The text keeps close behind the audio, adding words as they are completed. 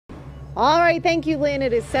All right, thank you, Lynn.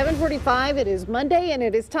 It is 7:45. It is Monday, and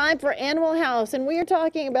it is time for Animal House, and we are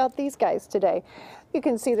talking about these guys today. You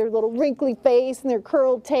can see their little wrinkly face and their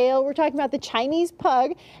curled tail. We're talking about the Chinese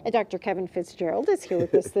Pug, and Dr. Kevin Fitzgerald is here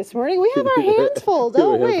with us this morning. We have our hands full,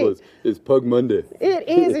 don't we? It's Pug Monday. It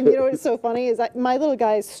is, and you know what's so funny is my little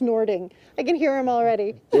guy is snorting. I can hear him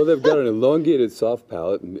already. Well, they've got an elongated soft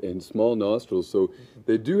palate and small nostrils, so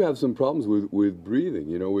they do have some problems with breathing,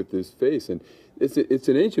 you know, with this face. And it's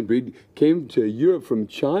an ancient breed, came to Europe from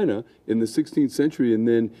China in the 16th century, and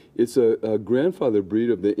then it's a grandfather breed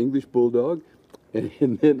of the English Bulldog.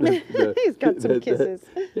 And then he's got some kisses.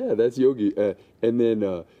 Yeah, that's Yogi. And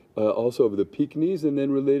then also of the Pekingese, and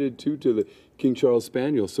then related to the King Charles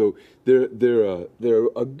Spaniel. So they're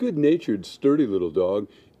a good-natured, sturdy little dog,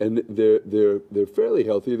 and they're fairly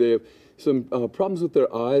healthy. They have some problems with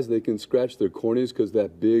their eyes. They can scratch their corneas because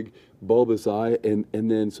that big bulbous eye, and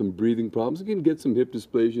then some breathing problems. You can get some hip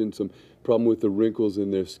dysplasia and some problem with the wrinkles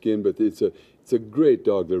in their skin, but it's a great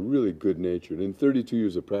dog. They're really good-natured. In 32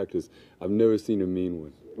 years of practice, I've never seen a mean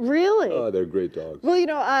one. Really? Oh, they're great dogs. Well, you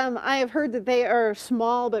know, I have heard that they are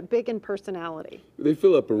small but big in personality. They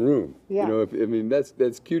fill up a room. Yeah. You know, I mean,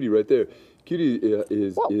 that's Cutie right there. Cutie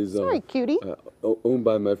is sorry, Cutie. Owned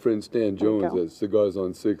by my friend Stan Jones at Cigars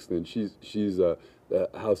on 6th, and she's a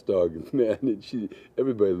house dog, man, and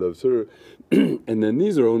everybody loves her. And then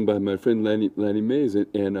these are owned by my friend Lanny Mays,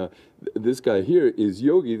 and this guy here is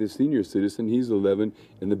Yogi, the senior citizen. He's 11,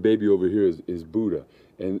 and the baby over here is Buddha,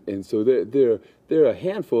 and so they're a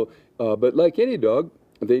handful. But like any dog,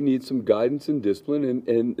 they need some guidance and discipline,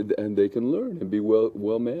 and they can learn and be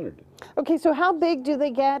well mannered. Okay, so how big do they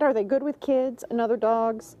get? Are they good with kids and other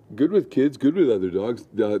dogs? Good with kids, good with other dogs.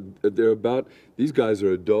 These guys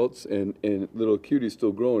are adults, and little Cutie's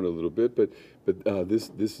still growing a little bit, but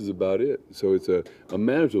this is about it. So it's a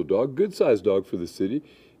manageable dog, good sized dog for the city,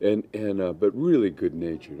 but really good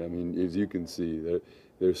natured. I mean, as you can see,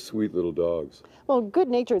 they're sweet little dogs. Well, good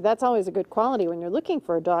natured, that's always a good quality when you're looking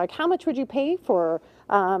for a dog. How much would you pay for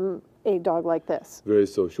a dog like this? Very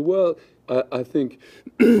social. Well, I think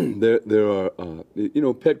there are, you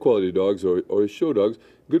know, pet quality dogs or show dogs.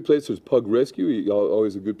 Good place, there's Pug Rescue,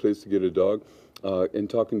 always a good place to get a dog. And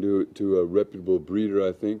talking to a reputable breeder,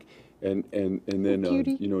 I think, and then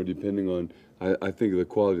you know, depending on, I think, the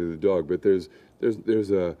quality of the dog. But there's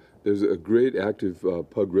a great active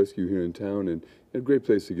Pug Rescue here in town, and a great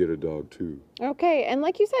place to get a dog too. Okay, and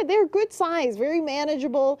like you said, they're good size, very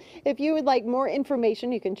manageable. If you would like more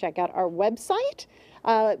information, you can check out our website.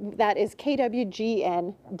 That is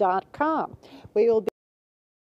kwgn.com. We will be